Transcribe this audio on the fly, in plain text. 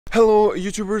Hello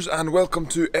YouTubers and welcome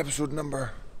to episode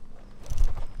number.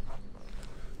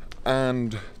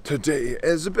 And today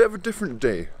is a bit of a different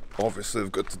day. Obviously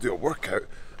I've got to do a workout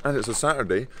and it's a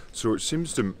Saturday, so it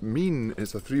seems to mean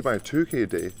it's a 3x2k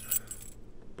day.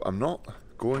 But I'm not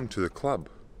going to the club.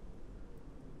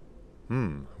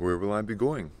 Where will I be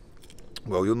going?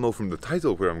 Well, you'll know from the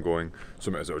title where I'm going, so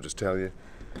I might as well just tell you.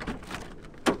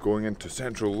 Going into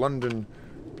central London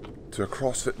to a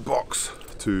CrossFit box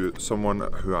to someone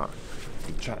who I've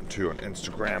been chatting to on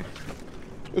Instagram.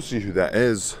 We'll see who that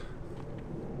is.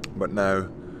 But now,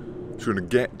 just going to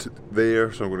get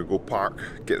there, so I'm going to go park,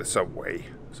 get the subway,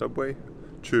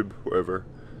 tube, whatever,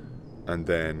 and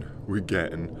then we're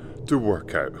getting to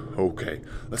work out. Okay,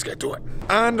 let's get to it.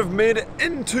 And I've made it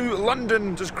into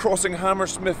London, just crossing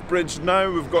Hammersmith Bridge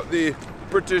now. We've got the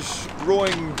British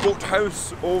rowing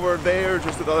boathouse over there,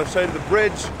 just at the other side of the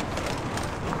bridge.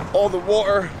 All the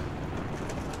water.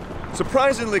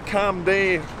 Surprisingly calm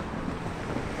day,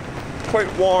 quite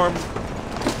warm.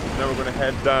 Now we're going to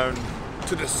head down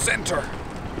to the centre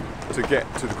to get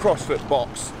to the CrossFit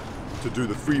box to do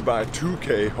the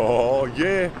 3x2k. Oh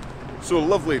yeah, so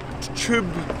lovely.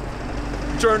 Tube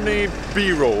journey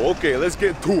B-roll. Okay, let's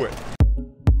get to it.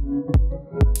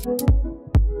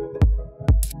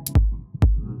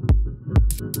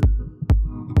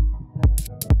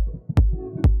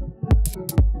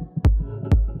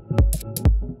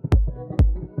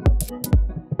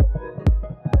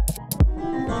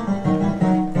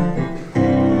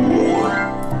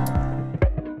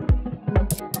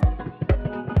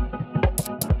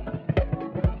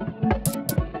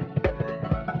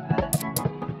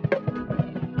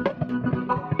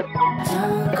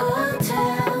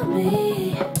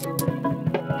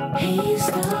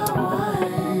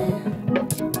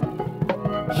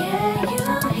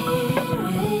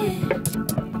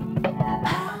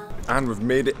 And we've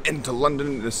made it into London,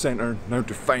 in the centre, now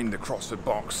to find the CrossFit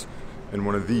box in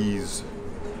one of these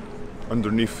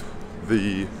underneath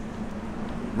the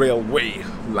railway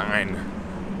line.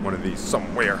 One of these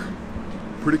somewhere.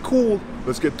 Pretty cool.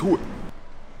 Let's get to it.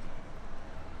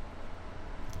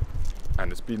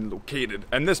 And it's been located.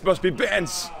 And this must be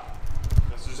Bence.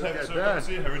 Let's just have a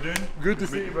see how we doing. Good to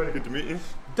see you, buddy. Good to meet you.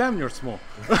 Damn, you're small.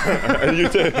 And you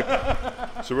too.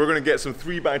 So we're going to get some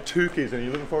 3x2ks. Are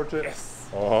you looking forward to it? Yes.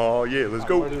 Oh yeah, let's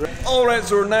go. Alright,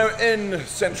 so we're now in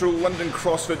central London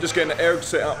CrossFit, just getting the erg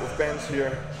set up with Bence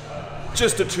here.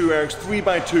 Just the 2 ergs,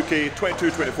 3x2k,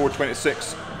 22, 24,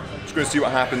 26. Just going to see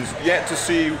what happens. Yet to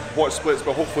see what splits,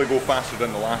 but hopefully go faster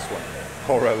than the last one.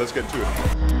 Alright, let's get to it.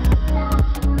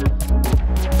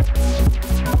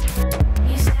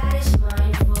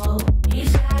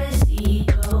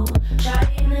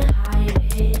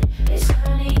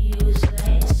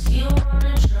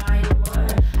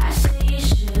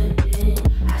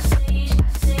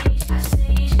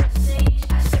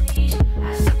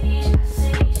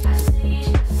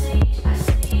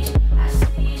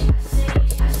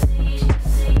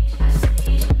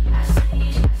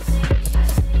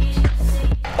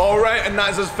 Alright, and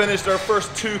that has finished our first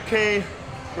 2k.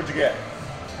 What'd you get?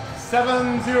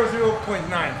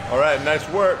 700.9. Alright, nice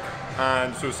work.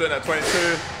 And so sitting at 22,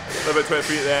 a little bit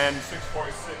 23 then,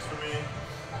 646 for me.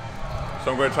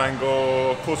 So I'm going to try and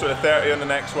go closer to 30 on the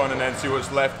next one and then see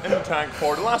what's left in the tank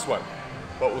for the last one.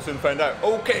 But we'll soon find out.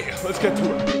 Okay, let's get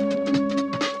to it.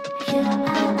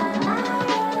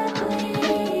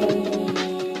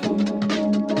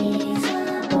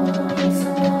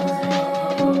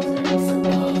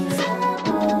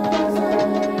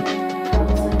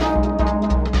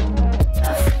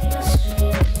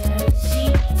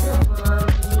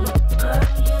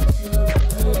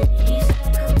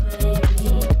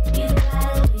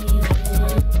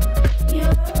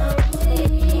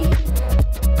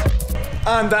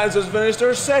 And that has just finished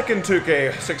our second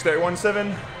 2k,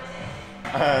 6:31.7,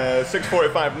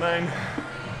 6:45.9.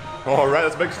 Alright,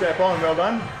 that's a big step on, well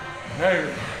done.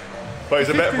 No. But he's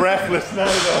a bit breathless now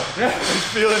though. He's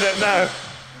feeling it now.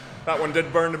 That one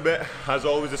did burn a bit, as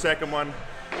always the second one.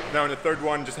 Now in the third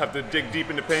one, just have to dig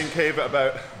deep in the pain cave at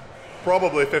about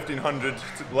probably 1500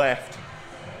 left.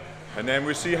 And then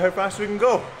we'll see how fast we can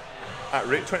go at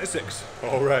rate 26.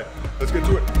 Alright, let's get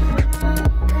to it.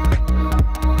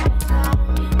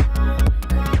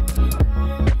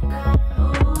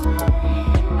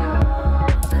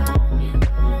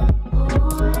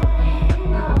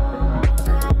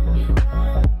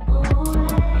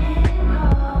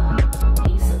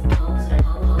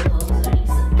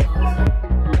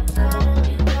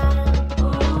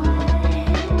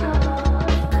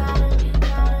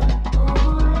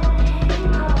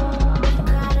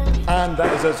 And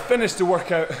that is us finished the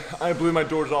workout. I blew my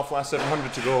doors off last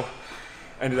 700 to go.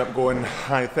 Ended up going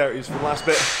high 30s for the last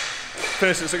bit.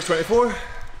 Finished at 6:24.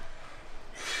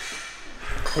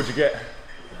 What'd you get?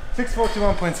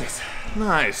 6:41.6.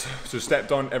 Nice. So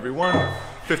stepped on every one.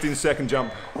 15-second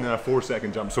jump, and then a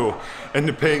 4-second jump. So in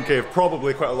the pain cave,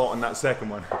 probably quite a lot on that second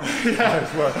one.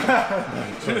 Nice work.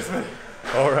 Cheers, mate.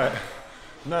 All right.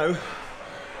 Now,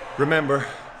 remember,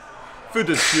 food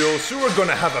is fuel, so we're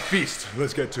gonna have a feast.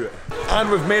 Let's get to it. And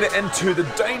we've made it into the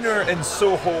diner in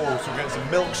Soho. So we're getting some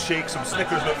milkshakes, some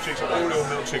Snickers milkshakes, an Oreo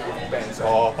milkshake with Bence.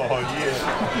 Oh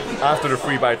yeah. After the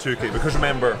 3x2K, because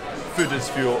remember, food is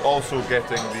fuel, also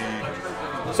getting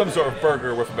some sort of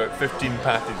burger with about 15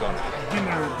 patties on it.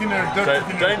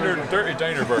 Dirty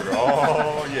diner burger.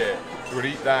 Oh yeah. So we're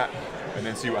gonna eat that and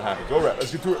then see what happens. Alright,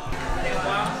 let's get to it.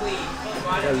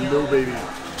 Hello, baby.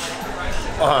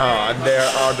 And there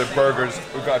are the burgers.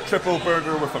 We've got a triple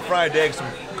burger with a fried egg, some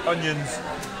onions,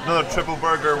 another triple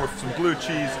burger with some blue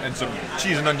cheese and some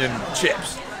cheese and onion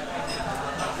chips.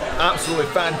 Absolutely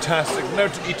fantastic. Now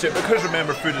to eat it, because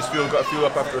remember, food is fuel, got to fuel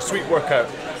up after a sweet workout.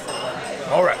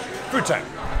 Alright, food time.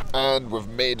 And we've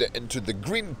made it into the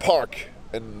Green Park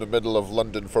in the middle of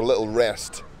London for a little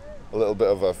rest. A little bit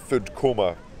of a food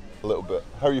coma. A little bit.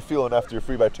 How are you feeling after your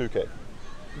 3x2K?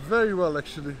 Very well,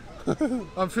 actually.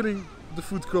 I'm feeling the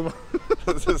food coma.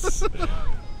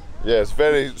 Yeah, it's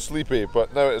very sleepy,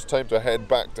 but now it's time to head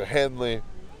back to Henley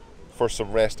for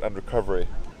some rest and recovery.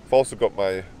 I've also got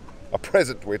a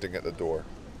present waiting at the door.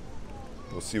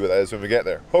 We'll see what that is when we get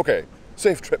there. Okay,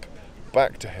 safe trip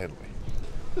back to Henley.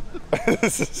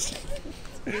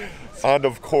 And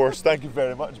of course, thank you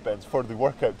very much, Bence, for the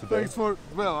workout today. Thanks for,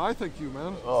 well, I thank you,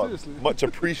 man. Oh, seriously. much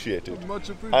appreciated. Much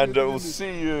appreciated. And we'll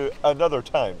see you another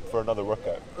time for another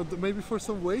workout. Maybe for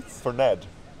some weights? For Ned.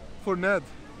 For Ned.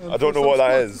 I don't know what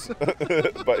that is,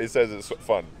 but he says it's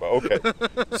fun. But okay,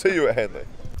 see you at Henley.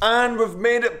 And we've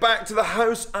made it back to the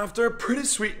house after a pretty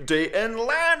sweet day in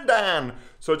London.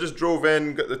 So I just drove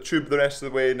in, got the tube the rest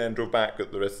of the way, and then drove back,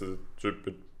 got the rest of the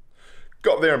tube.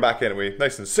 Got there and back anyway,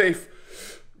 nice and safe.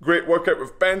 Great workout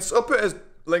with Bence. I'll put his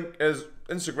link, his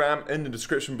Instagram in the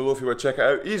description below if you want to check it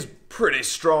out. He's pretty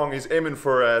strong. He's aiming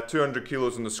for 200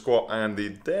 kilos in the squat and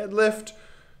the deadlift.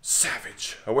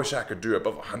 Savage. I wish I could do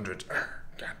above 100.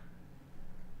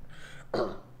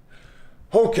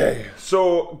 Okay,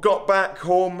 so got back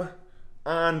home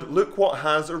and look what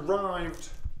has arrived.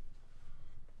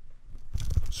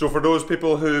 So for those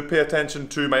people who pay attention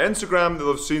to my Instagram, they'll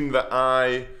have seen that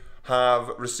I have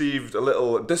received a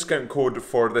little discount code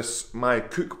for this My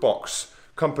Cookbox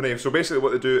company. So basically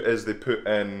what they do is they put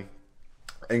in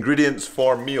ingredients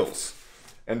for meals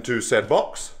into said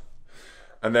box,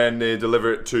 and then they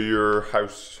deliver it to your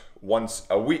house once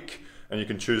a week, and you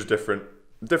can choose different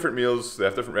meals. They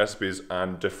have different recipes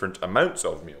and different amounts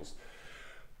of meals.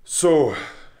 So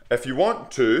if you want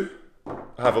to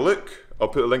have a look, I'll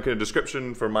put a link in the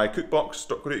description for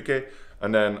mycookbox.co.uk,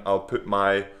 and then I'll put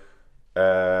my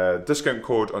discount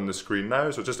code on the screen now,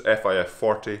 so just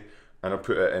FIF40, and I'll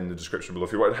put it in the description below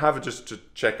if you want to have it just to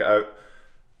check it out.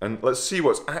 And let's see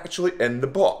what's actually in the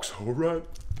box. Alright.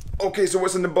 Okay, so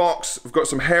what's in the box? We've got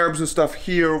some herbs and stuff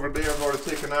here, over there I've already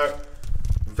taken out.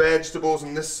 Vegetables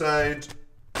on this side.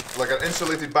 Like an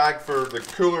insulated bag for the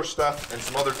cooler stuff, and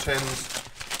some other tins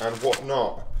and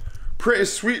whatnot. Pretty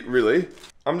sweet, really.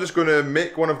 I'm just going to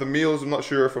make one of the meals. I'm not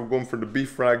sure if I'm going for the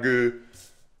beef ragu.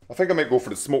 I think I might go for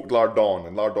the smoked lardon,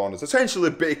 and lardon is essentially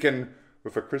bacon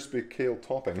with a crispy kale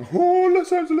topping. Oh, that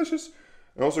sounds delicious.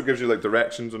 It also gives you like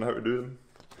directions on how to do them.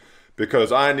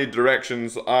 Because I need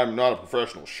directions, I'm not a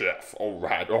professional chef.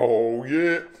 Alright, oh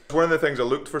yeah. One of the things I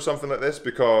looked for something like this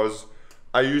because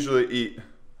I'll eat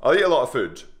a lot of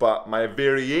food, but my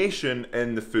variation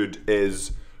in the food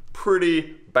is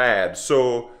pretty bad.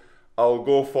 So I'll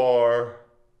go for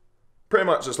pretty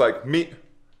much just like meat,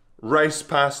 rice,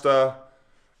 pasta,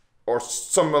 or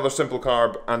some other simple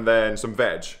carb, and then some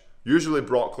veg. Usually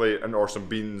broccoli or some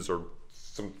beans or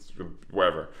some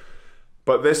whatever.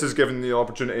 But this is giving the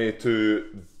opportunity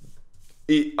to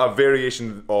eat a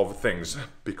variation of things.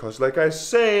 Because like I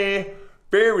say,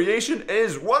 variation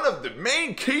is one of the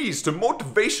main keys to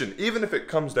motivation, even if it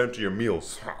comes down to your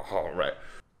meals.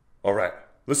 Alright,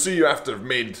 let's see you after I've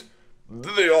made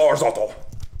the risotto.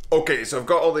 Okay, so I've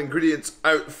got all the ingredients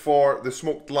out for the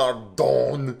smoked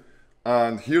lardon,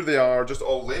 and here they are, just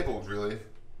all labelled really.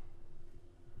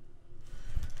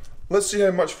 Let's see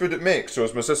how much food it makes. So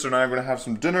as my sister and I are going to have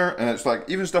some dinner, and it's like,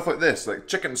 even stuff like this, like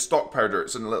chicken stock powder,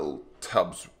 it's in little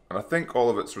tubs. And I think all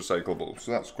of it's recyclable,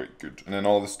 so that's quite good. And then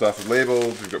all the stuff is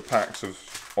labelled. We've got packs of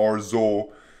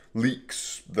orzo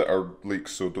leeks that are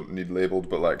leeks, so don't need labelled,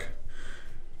 but like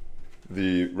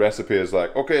the recipe is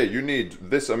like, okay, you need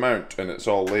this amount, and it's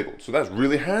all labeled. So that's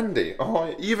really handy.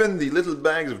 Oh, even the little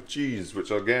bags of cheese,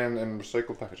 which are again in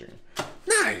recycled packaging.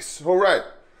 Nice. All right,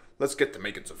 let's get to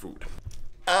making some food.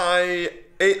 I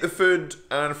ate the food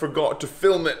and forgot to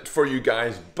film it for you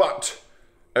guys, but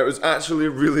it was actually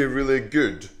really, really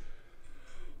good.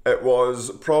 It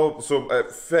was probably, so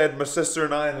it fed my sister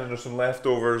and I, and then there's some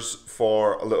leftovers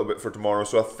for a little bit for tomorrow.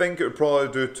 So I think it would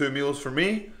probably do 2 meals for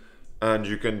me, and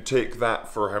you can take that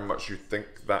for how much you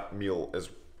think that meal is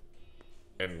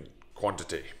in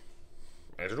quantity.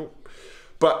 I don't know.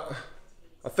 But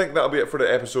I think that'll be it for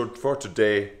the episode for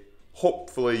today.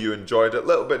 Hopefully you enjoyed it. A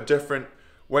little bit different.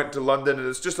 Went to London, and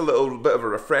it's just a little bit of a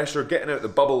refresher, getting out the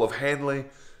bubble of Henley.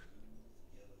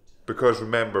 Because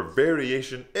remember,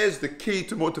 variation is the key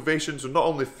to motivation. So not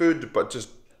only food, but just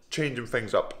changing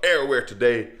things up everywhere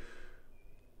today.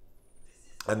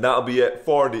 And that'll be it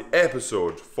for the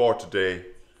episode for today.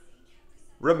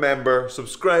 Remember,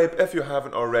 subscribe if you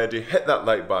haven't already, hit that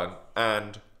like button,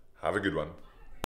 and have a good one.